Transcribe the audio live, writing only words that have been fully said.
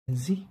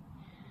Z.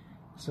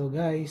 So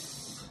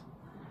guys,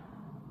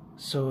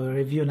 so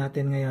review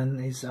natin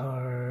ngayon is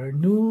our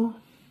new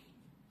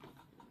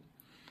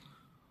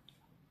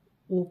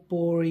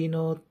OPPO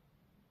Reno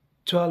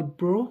 12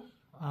 Pro.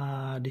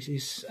 This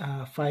is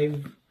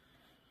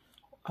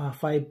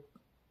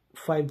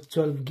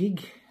 512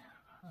 gig.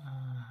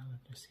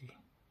 Let me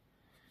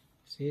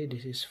see,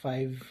 this is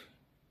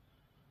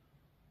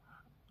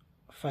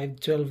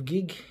 512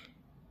 gig,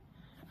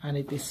 and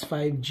it is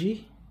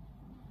 5G.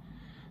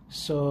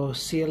 So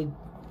sealed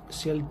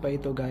pa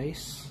ito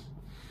guys.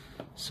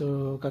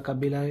 So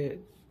kakabila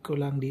ko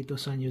lang dito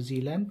sa New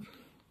Zealand.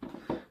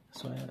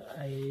 So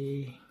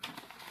I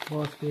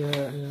bought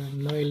here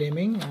Noy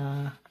Lemming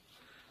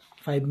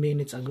 5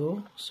 minutes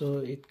ago. So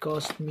it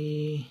cost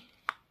me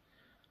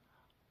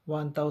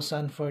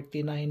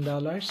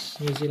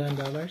 $1,049 New Zealand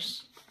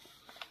dollars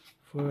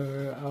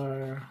for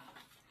our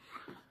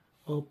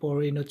OPPO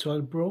Reno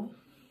 12 Pro.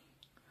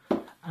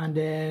 And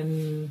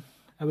then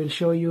I will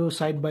show you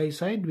side by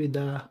side with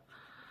the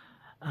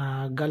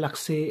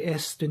Galaxy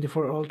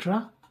S24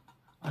 Ultra.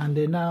 And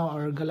then now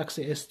our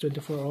Galaxy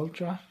S24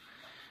 Ultra,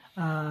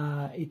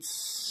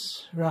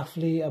 it's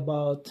roughly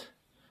about,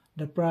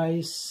 the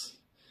price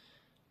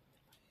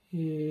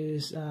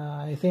is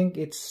I think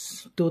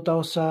it's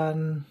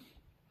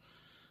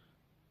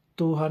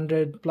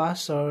 2,200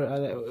 plus,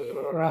 or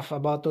rough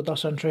about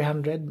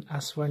 2,300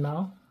 as for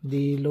now.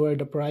 They lowered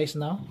the price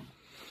now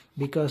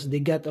because they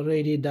got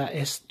already the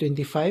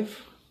S25,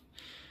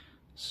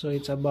 so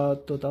it's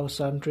about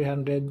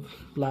 2,300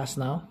 plus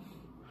now,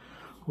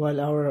 while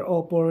our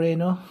OPPO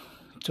Reno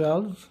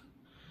 12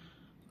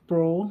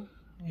 Pro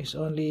is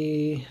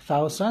only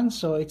 1,000,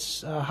 so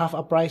it's half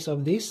a price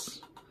of this.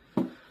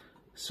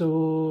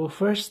 So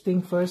first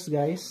thing first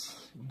guys,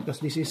 because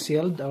this is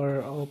sealed,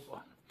 our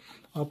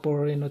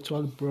OPPO Reno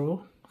 12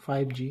 Pro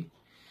 5G,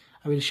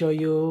 I will show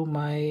you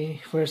my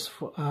first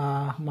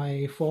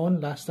my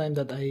phone last time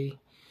that I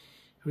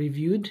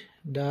reviewed,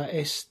 the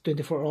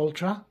S24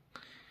 Ultra,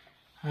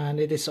 and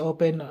it is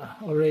open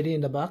already in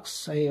the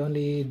box. I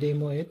only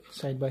demo it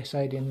side by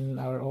side in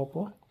our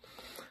OPPO.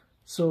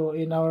 So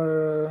in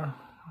our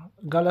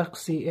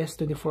Galaxy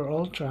S24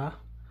 Ultra,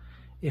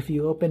 if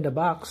you open the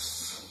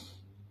box,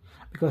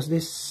 because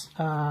this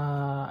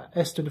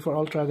S24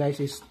 Ultra guys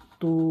is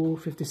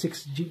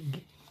 256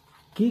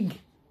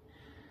 gig.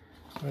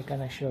 Where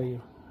can I show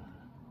you?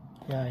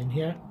 Yeah, in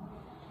here.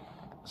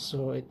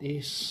 So it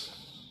is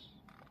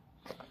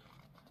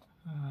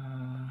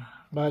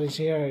but it's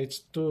here, it's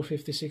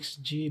 256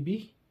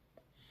 GB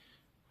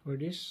for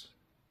this.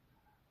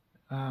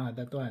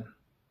 That one.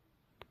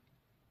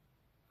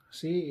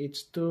 See,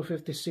 it's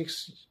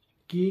 256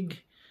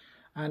 gig,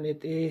 and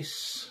it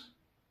is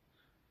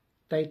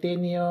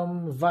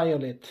titanium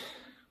violet.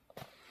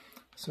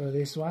 So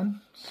this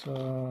one,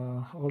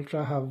 so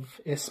Ultra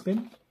have S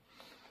Pen.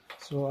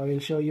 So I will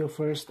show you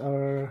first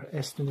our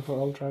S24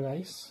 Ultra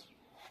guys.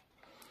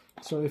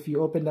 So if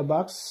you open the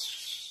box,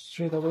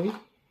 straight away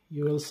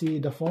you will see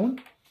the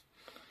phone.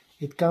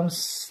 It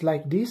comes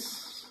like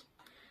this.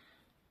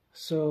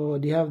 So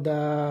they have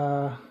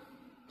the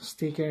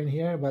sticker in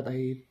here, but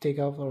I take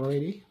off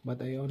already,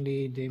 but I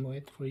only demo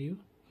it for you.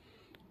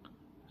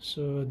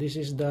 So this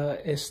is the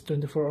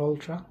S24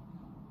 Ultra,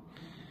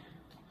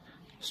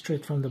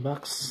 straight from the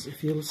box.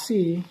 If you'll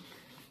see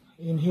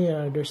in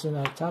here, there's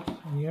a top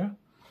in here.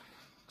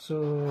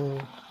 So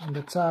on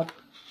the top,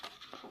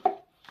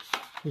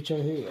 which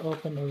I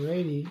opened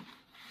already,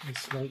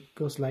 it's like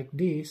goes like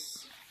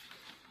this.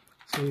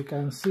 So you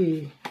can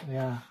see,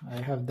 yeah,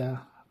 I have the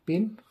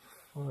pin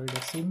for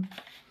the SIM,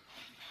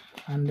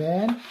 and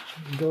then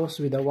it goes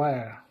with the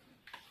wire.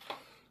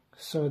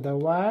 So the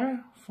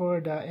wire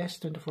for the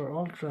S24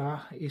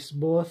 Ultra is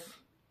both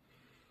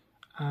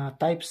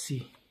Type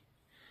C.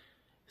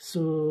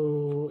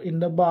 So in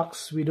the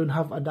box we don't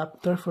have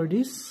adapter for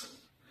this,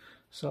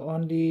 so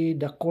only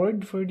the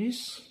cord for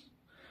this.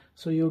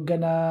 So you're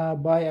gonna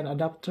buy an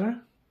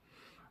adapter,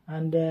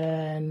 and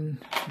then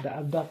the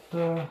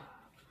adapter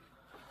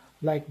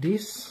like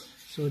this.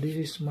 So this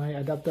is my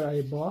adapter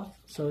I bought,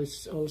 so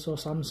it's also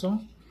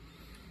Samsung.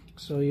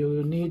 So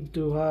you need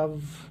to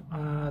have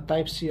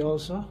Type C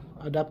also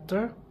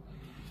adapter.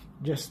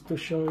 Just to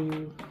show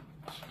you,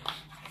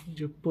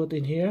 you put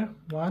in here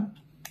one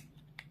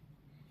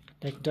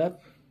like that,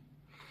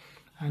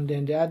 and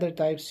then the other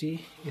Type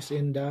C is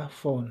in the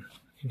phone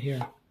in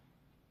here.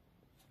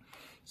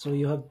 So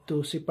you have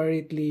to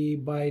separately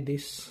buy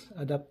this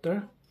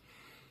adapter,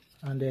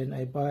 and then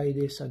I buy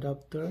this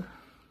adapter.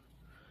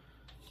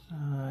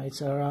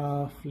 It's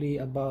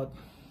roughly about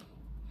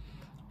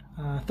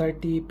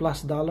 $30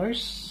 plus.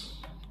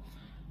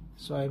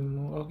 So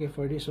I'm okay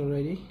for this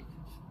already.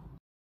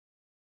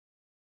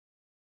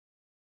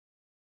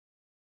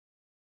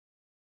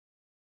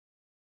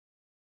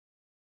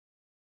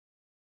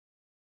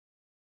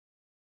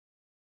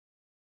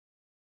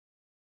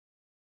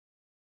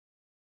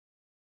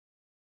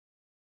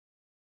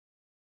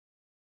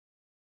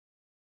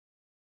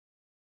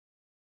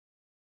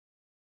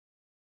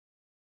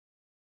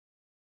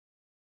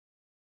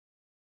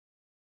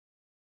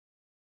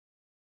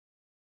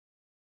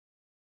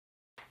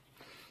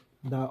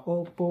 the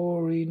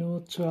OPPO Reno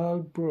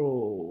 12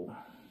 Pro.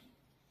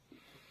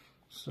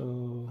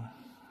 So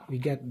we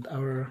got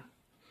our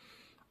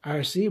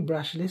RC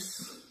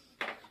brushless.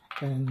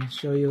 Can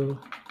show you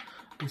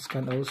this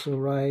can also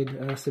ride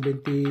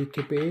 70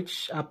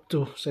 kph up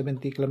to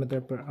 70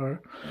 km/h.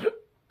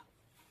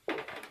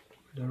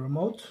 The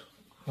remote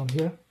from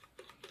here.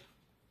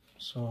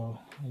 So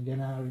I'm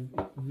gonna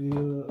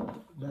review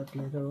that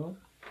later on.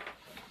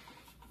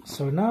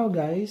 So now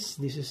guys,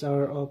 this is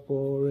our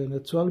OPPO Reno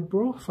 12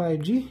 Pro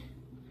 5G.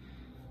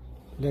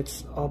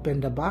 Let's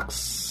open the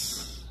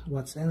box.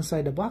 What's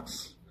inside the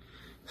box?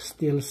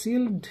 Still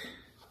sealed.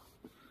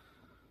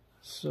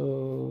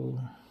 So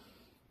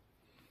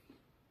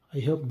I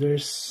hope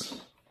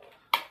there's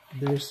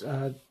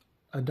a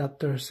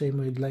adapter same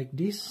with like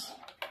this.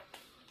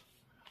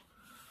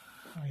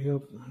 I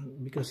hope,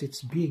 because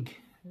it's big.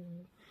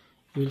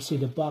 You'll see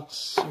the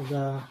box of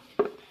the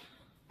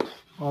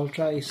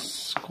Ultra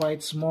is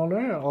quite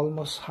smaller,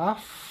 almost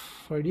half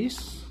for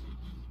this.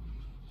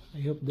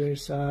 I hope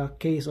there's a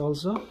case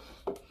also.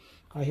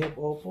 I hope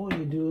OPPO,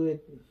 you do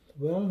it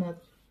well, not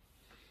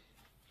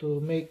to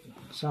make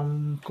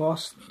some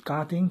cost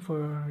cutting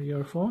for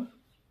your phone.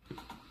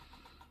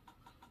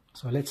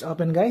 So let's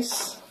open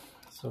guys.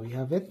 So we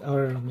have it,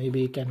 or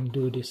maybe you can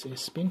do this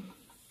spin.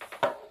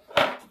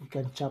 You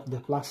can chop the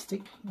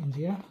plastic in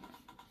here.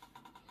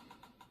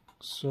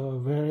 So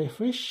very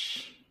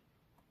fresh.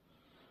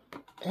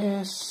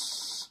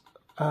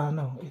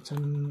 No, it's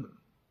an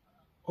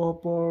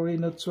OPPO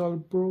Reno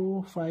 12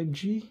 Pro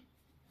 5G.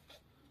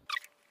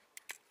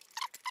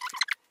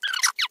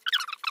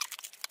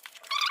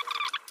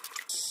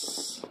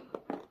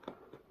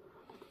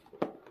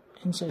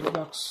 Inside the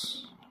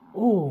box.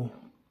 Oh,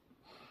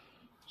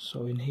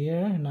 so in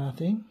here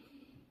nothing,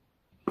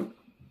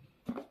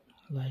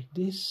 like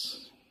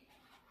this.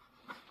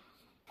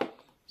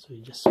 So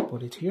you just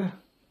put it here.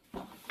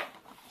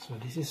 So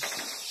this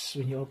is,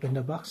 when you open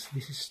the box,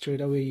 this is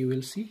straight away you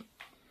will see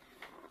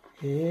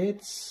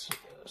it's,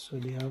 so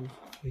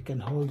we can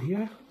hold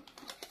here.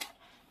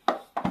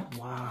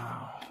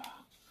 Wow,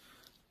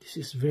 this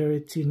is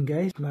very thin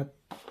guys. Not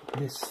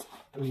this,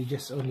 we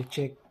just only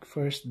check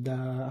first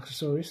the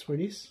accessories for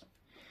this.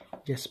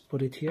 Just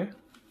put it here.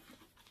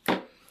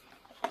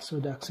 So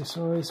the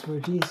accessories for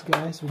these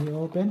guys, when you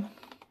open,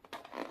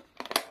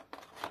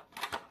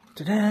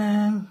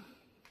 ta-da!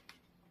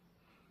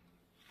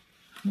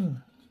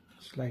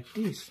 It's like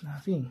this,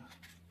 nothing.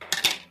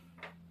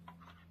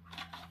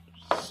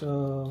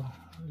 So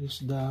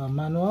this is the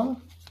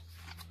manual,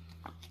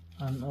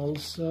 and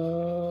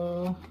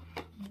also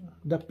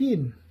the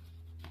pin.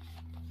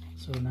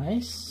 So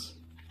nice.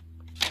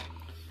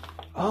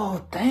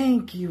 Oh,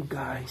 thank you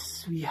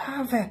guys, we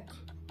have it.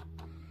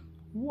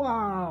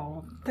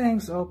 Wow,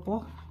 thanks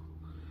OPPO.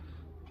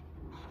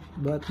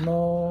 But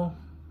no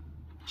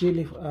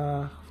jelly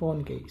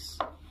phone case.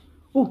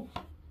 Oh,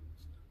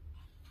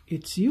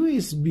 it's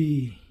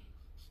USB.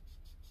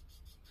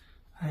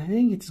 I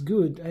think it's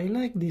good. I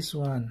like this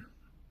one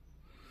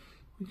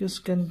because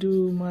can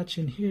do much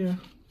in here.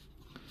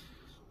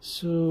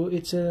 So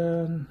it's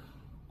a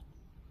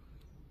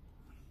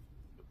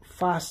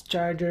fast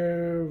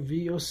charger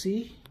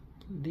VOC,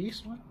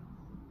 this one,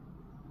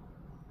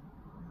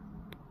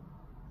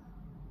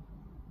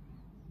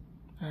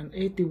 and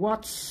 80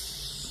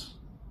 watts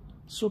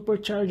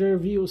supercharger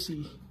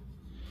VOC,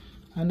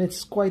 and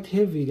it's quite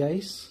heavy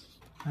guys.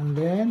 And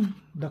then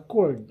the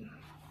cord.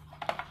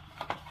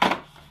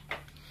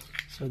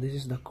 So this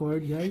is the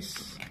cord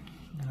guys.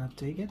 I'm gonna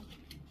take it.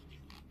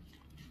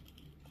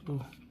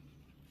 Oh.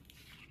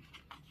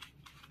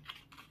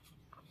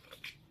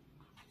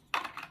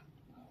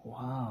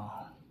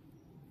 Wow.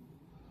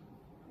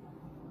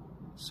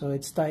 So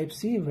it's type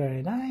C,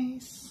 very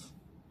nice.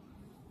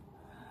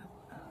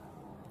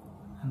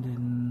 And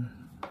then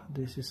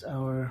this is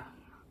our,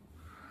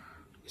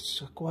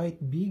 it's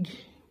quite big.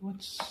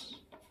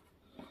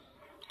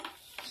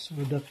 So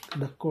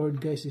the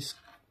cord guys is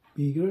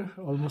bigger,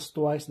 almost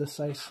twice the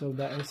size of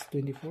the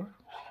S24.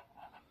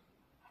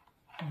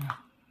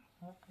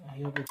 I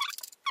hope it.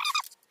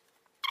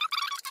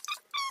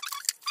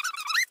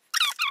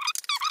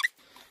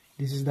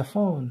 This is the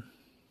phone.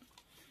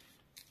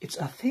 It's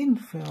a thin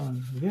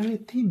phone, very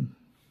thin.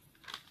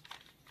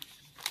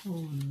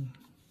 Oh,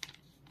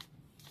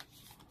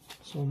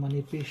 so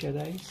manipis siya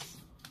guys.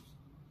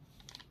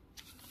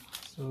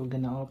 So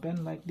gonna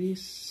open like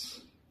this.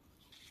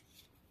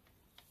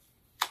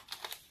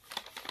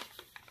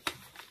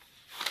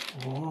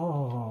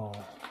 Oh,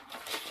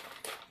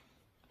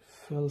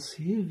 feels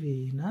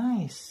heavy,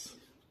 nice.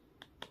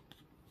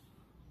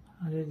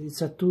 And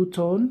it's a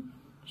two-tone,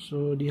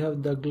 so you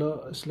have the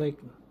glow. It's like,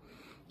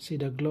 see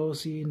the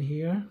glossy in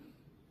here,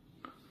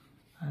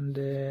 and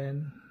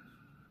then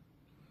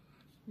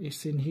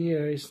it's in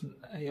here. Is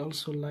I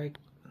also like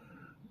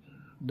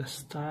the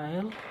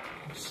style.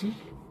 See,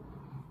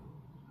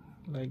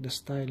 like the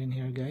style in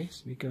here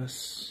guys,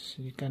 because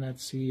you cannot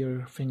see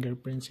your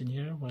fingerprints in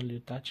here while you're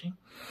touching.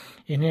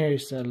 In here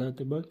is a lot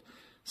about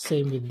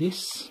same with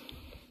this.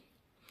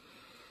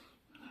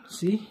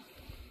 See,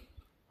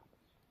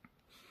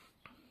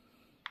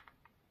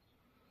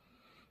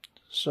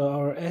 So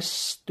our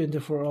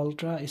S24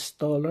 Ultra is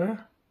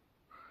taller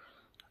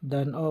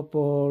than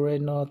OPPO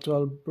Reno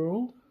 12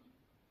 Pro.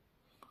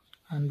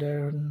 And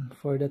then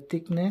for the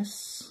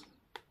thickness,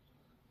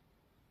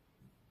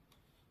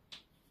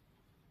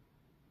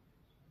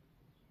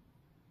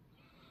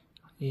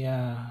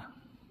 yeah,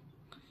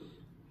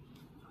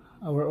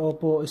 our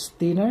OPPO is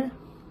thinner.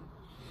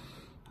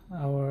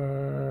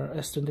 Our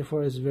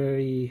S24 is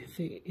very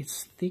thick,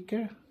 it's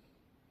thicker.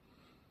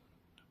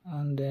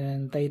 And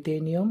then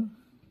titanium,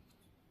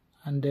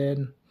 and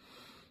then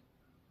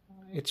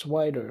it's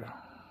wider.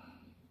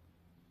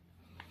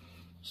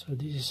 So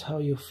this is how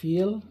you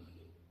feel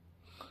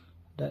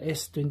the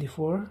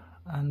S24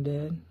 and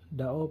then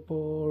the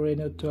OPPO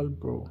Reno 12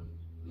 Pro.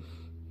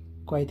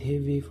 Quite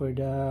heavy for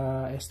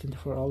the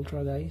S24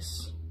 Ultra,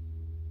 guys.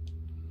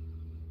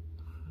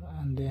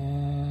 And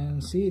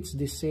then see, it's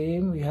the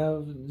same. We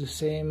have the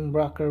same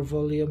rocker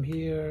volume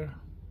here.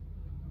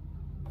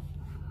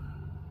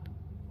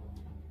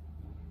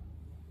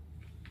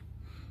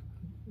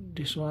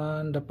 This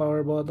one, the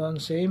power button,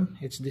 same.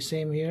 It's the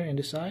same here in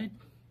the side.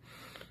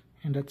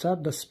 And the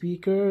top, the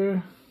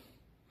speaker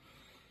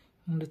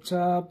on the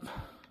top,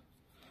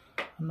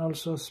 and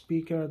also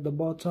speaker at the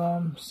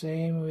bottom,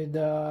 same with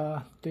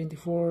the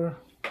 24.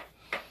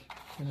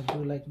 Gonna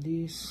do like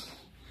this.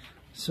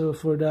 So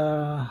for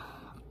the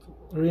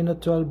Reno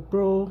 12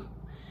 Pro,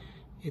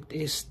 it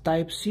is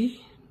Type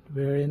C,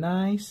 very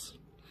nice.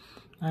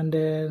 And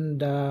then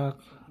the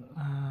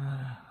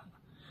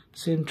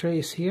SIM tray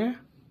is here.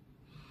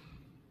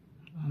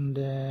 And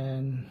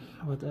then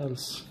what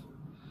else?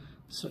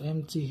 So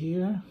empty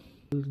here,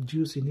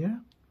 juice in here.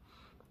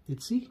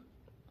 Let's see.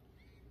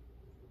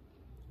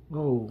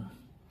 Oh,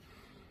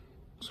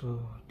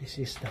 so this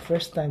is the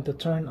first time to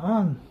turn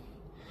on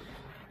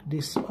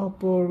this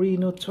OPPO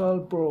Reno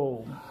 12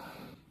 Pro.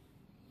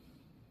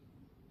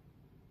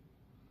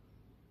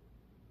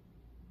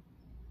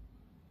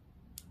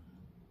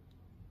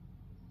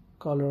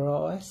 Color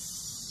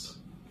OS.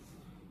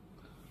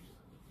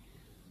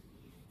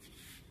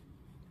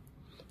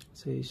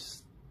 So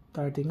it's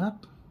starting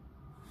up.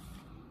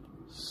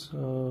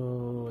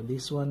 So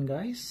this one,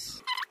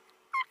 guys.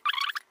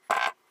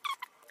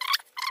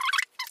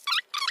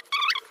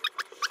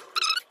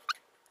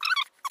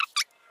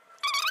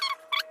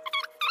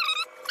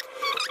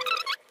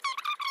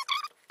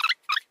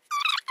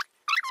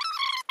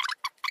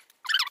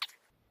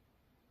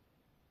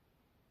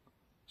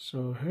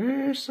 So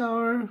here's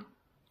our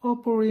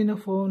OPPO Reno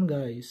phone,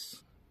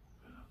 guys.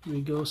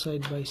 We go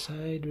side by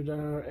side with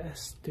our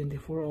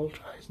S24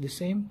 Ultra. It's the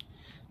same.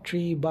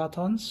 3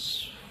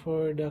 buttons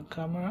for the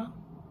camera.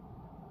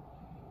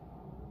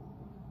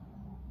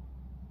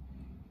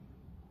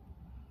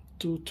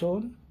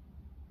 2-tone.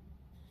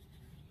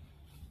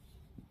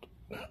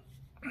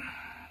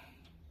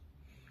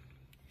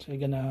 So we're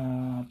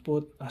gonna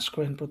put a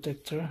screen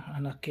protector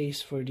and a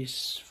case for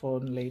this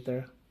phone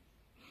later,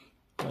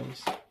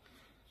 guys.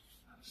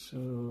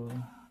 So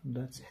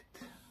that's it.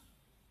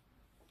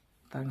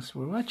 Thanks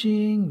for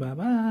watching. Bye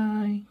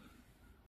bye.